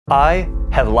I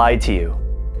have lied to you.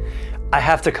 I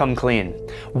have to come clean.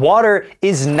 Water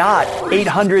is not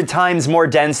 800 times more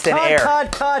dense than air.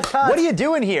 Cut. What are you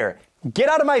doing here? Get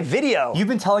out of my video. You've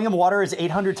been telling them water is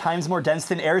 800 times more dense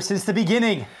than air since the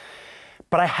beginning.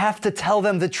 But I have to tell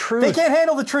them the truth. They can't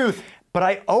handle the truth. But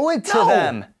I owe it to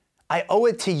them. I owe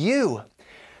it to you.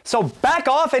 So back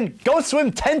off and go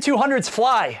swim 10 200s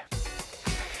fly.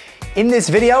 In this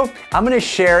video, I'm gonna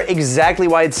share exactly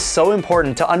why it's so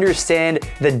important to understand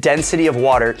the density of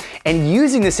water and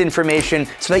using this information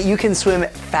so that you can swim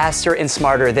faster and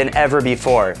smarter than ever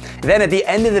before. Then at the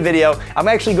end of the video, I'm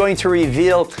actually going to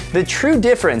reveal the true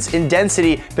difference in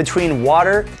density between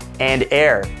water and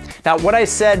air. Now, when I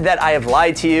said that I have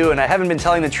lied to you and I haven't been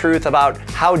telling the truth about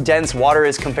how dense water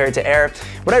is compared to air,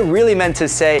 what I really meant to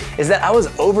say is that I was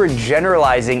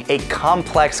overgeneralizing a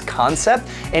complex concept.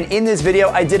 And in this video,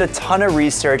 I did a ton of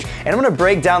research and I'm gonna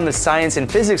break down the science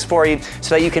and physics for you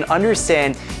so that you can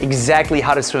understand exactly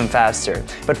how to swim faster.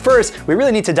 But first, we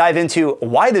really need to dive into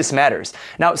why this matters.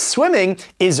 Now, swimming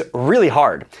is really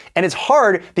hard. And it's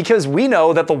hard because we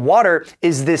know that the water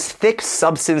is this thick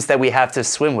substance that we have to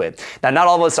swim with. Now, not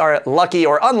all of us are lucky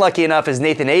or unlucky enough as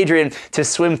Nathan Adrian to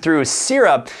swim through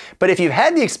syrup, but if you've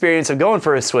had the experience of going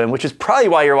for a swim, which is probably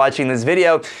why you're watching this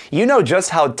video, you know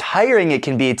just how tiring it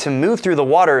can be to move through the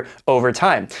water over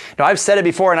time. Now, I've said it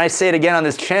before and I say it again on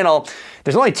this channel,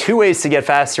 there's only two ways to get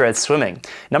faster at swimming.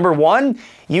 Number one,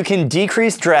 you can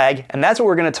decrease drag, and that's what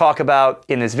we're gonna talk about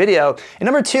in this video. And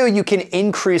number two, you can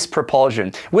increase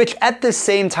propulsion, which at the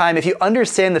same time, if you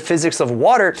understand the physics of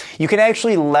water, you can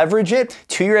actually leverage it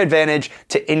to your advantage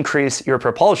to increase your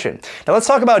propulsion. Now let's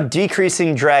talk about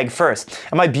decreasing drag first.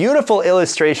 On my beautiful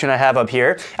illustration I have up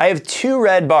here, I have two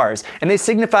red bars, and they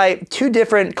signify two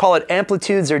different, call it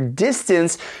amplitudes or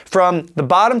distance from the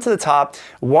bottom to the top.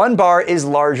 One bar is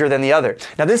larger than the other.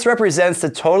 Now this represents the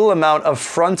total amount of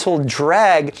frontal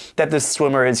drag that the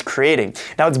swimmer is creating.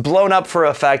 Now it's blown up for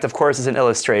effect, of course, as an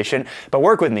illustration, but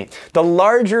work with me. The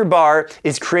larger bar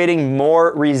is creating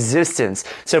more resistance.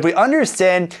 So if we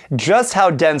understand just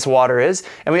how dense water is,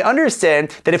 and we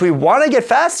understand that if we want to get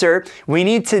faster, we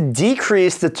need to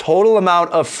decrease the total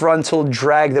amount of frontal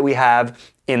drag that we have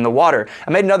in the water.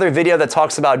 I made another video that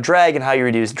talks about drag and how you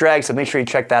reduce drag, so make sure you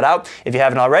check that out if you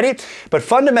haven't already. But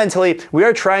fundamentally, we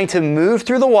are trying to move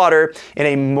through the water in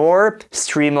a more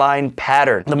streamlined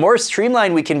pattern. The more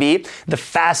streamlined we can be, the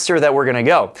faster that we're gonna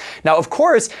go. Now, of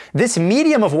course, this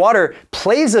medium of water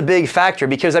plays a big factor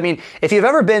because, I mean, if you've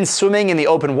ever been swimming in the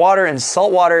open water and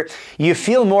salt water, you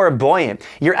feel more buoyant.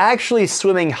 You're actually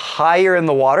swimming higher in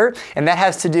the water, and that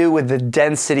has to do with the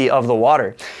density of the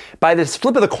water. By this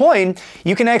flip of the coin,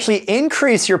 you can actually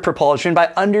increase your propulsion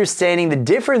by understanding the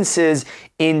differences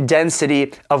in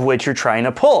density of which you're trying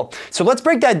to pull. So let's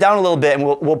break that down a little bit and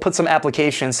we'll put some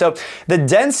applications. So the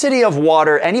density of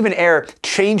water and even air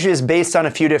changes based on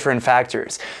a few different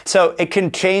factors. So it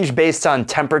can change based on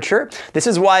temperature. This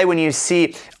is why when you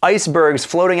see icebergs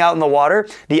floating out in the water,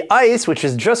 the ice, which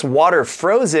is just water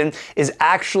frozen, is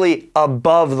actually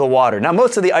above the water. Now,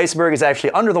 most of the iceberg is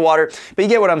actually under the water, but you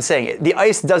get what I'm saying. The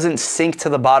ice doesn't sink to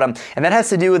the bottom, and that has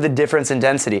to do with the difference in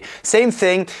density. Same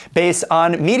thing based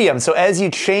on medium. So as you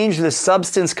change the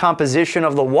substance composition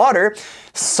of the water,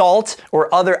 salt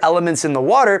or other elements in the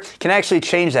water can actually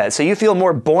change that. So you feel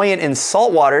more buoyant in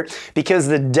salt water because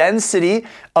the density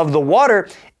of the water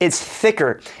is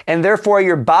thicker, and therefore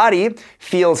your body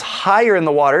feels higher in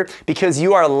the water because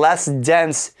you are less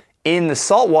dense in the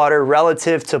salt water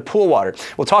relative to pool water.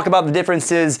 We'll talk about the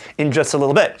differences in just a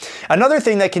little bit. Another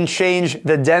thing that can change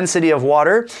the density of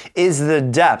water is the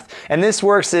depth. And this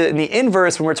works in the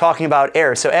inverse when we're talking about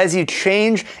air. So as you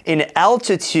change in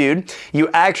altitude, you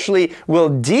actually will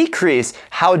decrease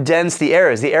how dense the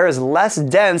air is. The air is less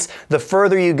dense the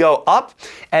further you go up,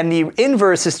 and the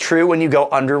inverse is true when you go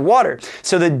underwater.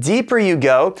 So the deeper you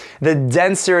go, the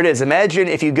denser it is. Imagine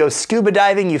if you go scuba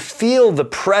diving, you feel the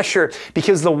pressure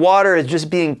because the water is just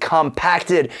being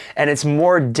compacted and it's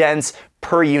more dense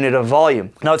per unit of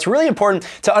volume. Now, it's really important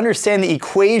to understand the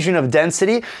equation of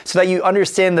density so that you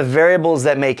understand the variables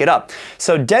that make it up.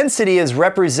 So density is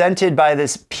represented by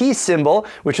this P symbol,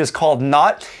 which is called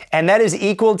naught, and that is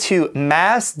equal to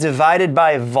mass divided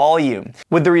by volume,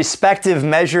 with the respective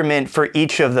measurement for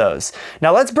each of those.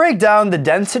 Now, let's break down the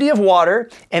density of water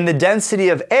and the density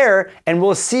of air, and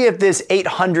we'll see if this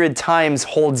 800 times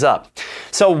holds up.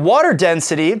 So water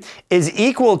density is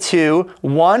equal to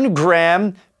 1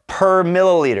 gram per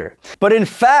milliliter. But in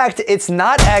fact, it's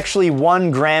not actually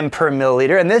 1 gram per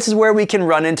milliliter, and this is where we can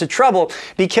run into trouble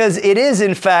because it is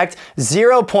in fact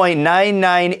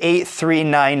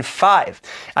 0.998395.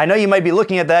 I know you might be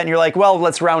looking at that and you're like, well,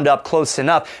 let's round up close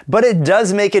enough, but it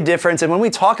does make a difference. And when we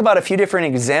talk about a few different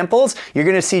examples, you're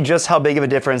gonna see just how big of a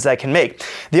difference that can make.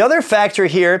 The other factor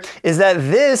here is that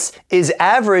this is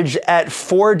averaged at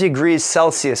 4 degrees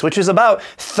Celsius, which is about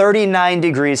 39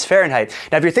 degrees Fahrenheit.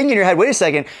 Now, if you're thinking in your head, wait a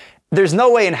second, there's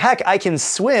no way in heck I can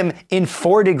swim in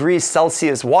 4 degrees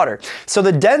Celsius water. So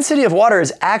the density of water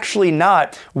is actually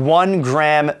not 1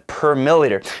 gram per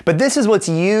milliliter. But this is what's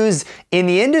used in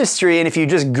the industry, and if you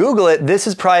just Google it, this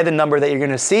is probably the number that you're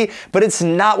gonna see, but it's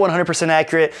not 100%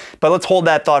 accurate. But let's hold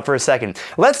that thought for a second.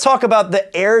 Let's talk about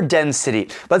the air density.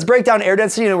 Let's break down air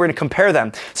density and we're gonna compare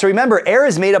them. So remember, air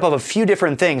is made up of a few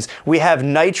different things. We have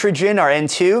nitrogen, our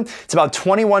N2, it's about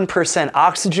 21%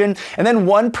 oxygen, and then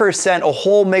 1% a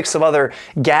whole mix of other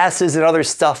gases and other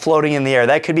stuff floating in the air.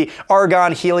 That could be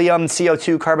argon, helium,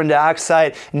 CO2, carbon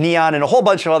dioxide, neon, and a whole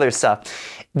bunch of other stuff.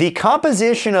 The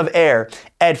composition of air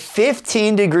at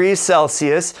 15 degrees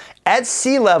Celsius at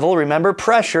sea level, remember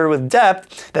pressure with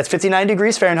depth, that's 59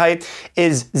 degrees Fahrenheit,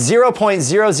 is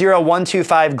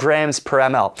 0.00125 grams per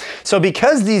ml. So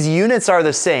because these units are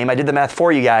the same, I did the math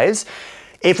for you guys,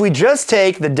 if we just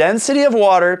take the density of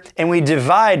water and we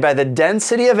divide by the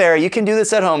density of air, you can do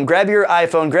this at home. Grab your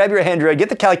iPhone, grab your Android, get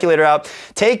the calculator out,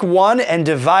 take 1 and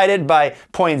divide it by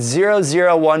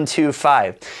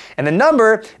 0.00125. And the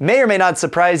number may or may not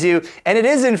surprise you, and it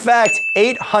is in fact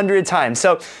 800 times.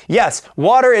 So yes,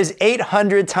 water is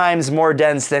 800 times more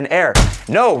dense than air.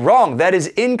 No, wrong, that is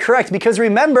incorrect, because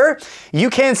remember,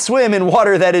 you can't swim in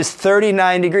water that is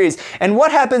 39 degrees. And what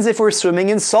happens if we're swimming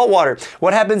in salt water?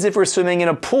 What happens if we're swimming in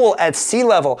a pool at sea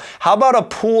level? How about a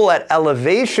pool at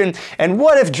elevation? And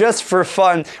what if, just for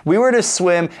fun, we were to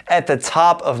swim at the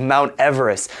top of Mount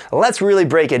Everest? Let's really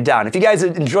break it down. If you guys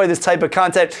enjoy this type of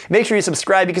content, make sure you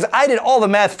subscribe because I did all the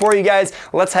math for you guys.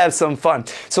 Let's have some fun.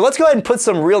 So let's go ahead and put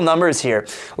some real numbers here.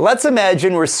 Let's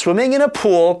imagine we're swimming in a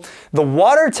pool. The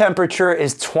water temperature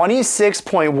is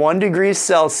 26.1 degrees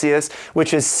Celsius,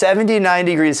 which is 79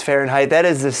 degrees Fahrenheit. That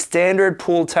is the standard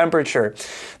pool temperature.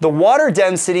 The water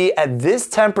density at this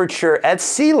temperature at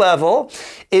sea level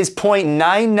is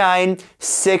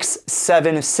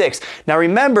 0.99676. Now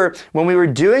remember, when we were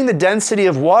doing the density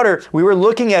of water, we were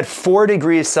looking at 4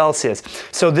 degrees Celsius.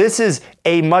 So this is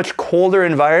a much colder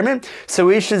environment. So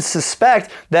we should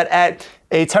suspect that at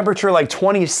a temperature like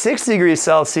 26 degrees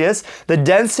Celsius, the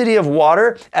density of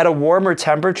water at a warmer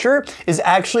temperature is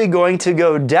actually going to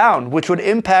go down, which would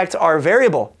impact our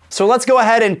variable. So let's go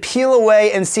ahead and peel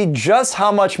away and see just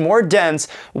how much more dense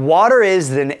water is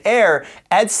than air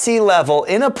at sea level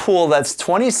in a pool that's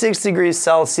 26 degrees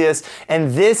Celsius,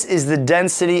 and this is the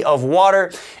density of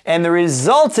water, and the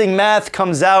resulting math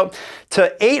comes out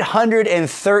to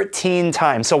 813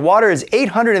 times. So water is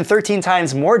 813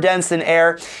 times more dense than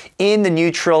air in the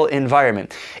neutral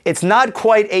environment. It's not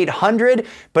quite 800,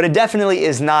 but it definitely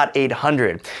is not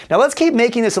 800. Now let's keep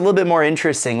making this a little bit more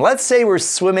interesting. Let's say we're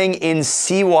swimming in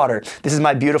seawater. This is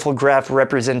my beautiful graph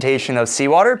representation of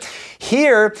seawater.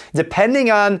 Here, depending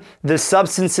on the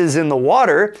substances in the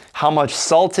water, how much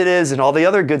salt it is and all the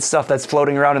other good stuff that's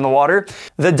floating around in the water,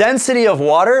 the density of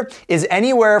water is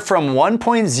anywhere from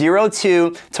 1.02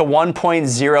 to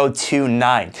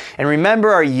 1.029. And remember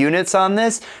our units on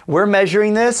this, we're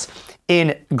measuring this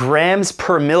in grams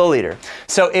per milliliter.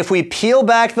 So if we peel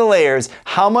back the layers,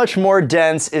 how much more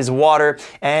dense is water?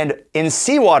 And in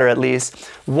seawater at least,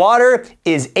 water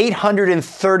is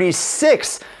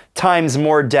 836 times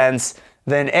more dense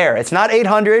than air. It's not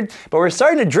 800, but we're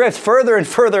starting to drift further and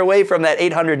further away from that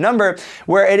 800 number,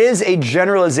 where it is a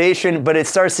generalization, but it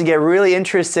starts to get really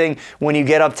interesting when you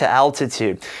get up to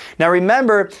altitude. Now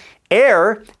remember,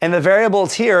 air and the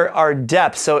variables here are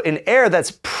depth. So in air,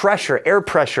 that's pressure, air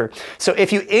pressure. So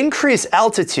if you increase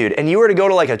altitude and you were to go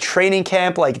to like a training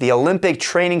camp, like the Olympic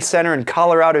Training Center in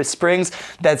Colorado Springs,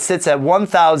 that sits at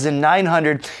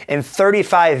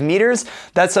 1,935 meters,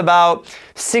 that's about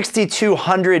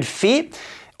 6,200 feet.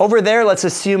 Over there, let's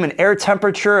assume an air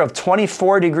temperature of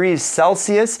 24 degrees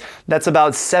Celsius. That's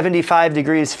about 75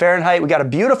 degrees Fahrenheit. We got a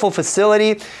beautiful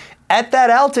facility. At that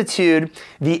altitude,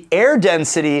 the air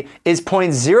density is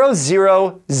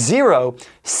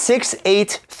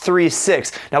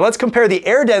 0.0006836. Now let's compare the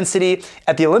air density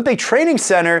at the Olympic Training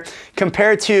Center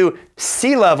compared to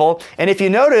sea level. And if you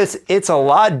notice, it's a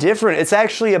lot different. It's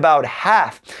actually about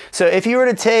half. So if you were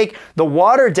to take the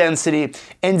water density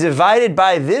and divide it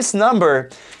by this number,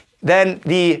 then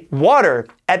the water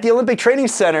at the Olympic Training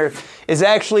Center is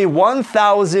actually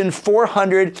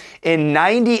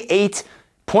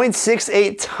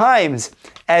 1,498.68 times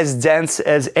as dense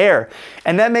as air.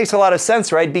 And that makes a lot of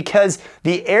sense, right? Because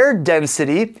the air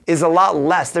density is a lot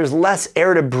less. There's less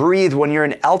air to breathe when you're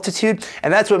in altitude,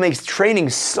 and that's what makes training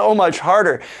so much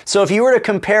harder. So if you were to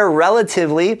compare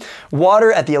relatively,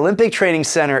 water at the Olympic Training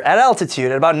Center at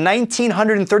altitude at about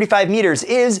 1,935 meters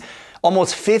is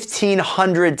almost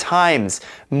 1,500 times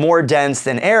more dense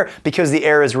than air because the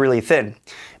air is really thin.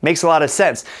 Makes a lot of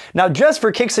sense. Now, just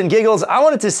for kicks and giggles, I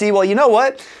wanted to see, well, you know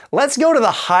what? Let's go to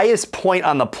the highest point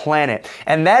on the planet,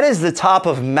 and that is the top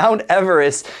of Mount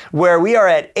Everest, where we are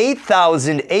at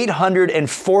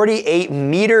 8,848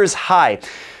 meters high.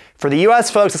 For the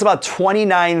US, folks, it's about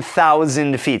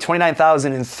 29,000 feet,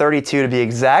 29,032 to be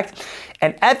exact.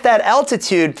 And at that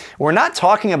altitude, we're not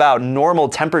talking about normal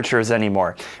temperatures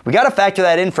anymore. We got to factor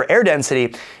that in for air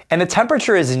density, and the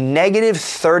temperature is negative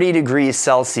 30 degrees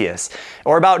Celsius,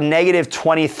 or about negative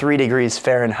 23 degrees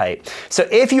Fahrenheit. So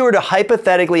if you were to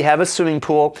hypothetically have a swimming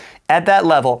pool at that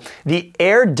level, the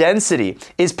air density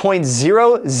is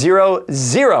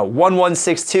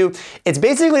 0.0001162. It's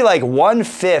basically like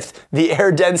 1/5 the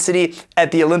air density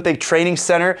at the Olympic Training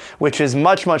Center, which is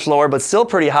much, much lower, but still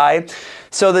pretty high.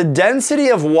 So the density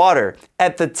of water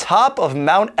at the top of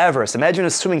Mount Everest, imagine a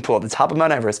swimming pool at the top of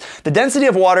Mount Everest. The density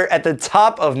of water at the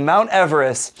top of Mount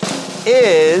Everest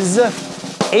is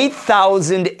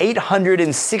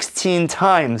 8,816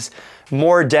 times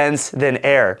more dense than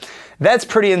air. That's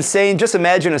pretty insane. Just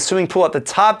imagine a swimming pool at the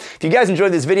top. If you guys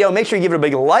enjoyed this video, make sure you give it a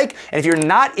big like. And if you're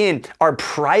not in our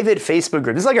private Facebook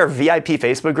group, this is like our VIP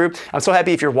Facebook group. I'm so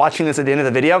happy if you're watching this at the end of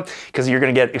the video because you're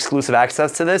gonna get exclusive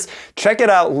access to this. Check it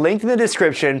out, linked in the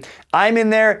description. I'm in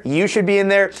there, you should be in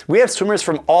there. We have swimmers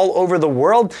from all over the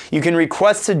world. You can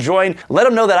request to join. Let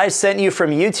them know that I sent you from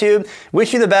YouTube.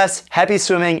 Wish you the best, happy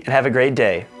swimming, and have a great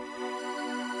day.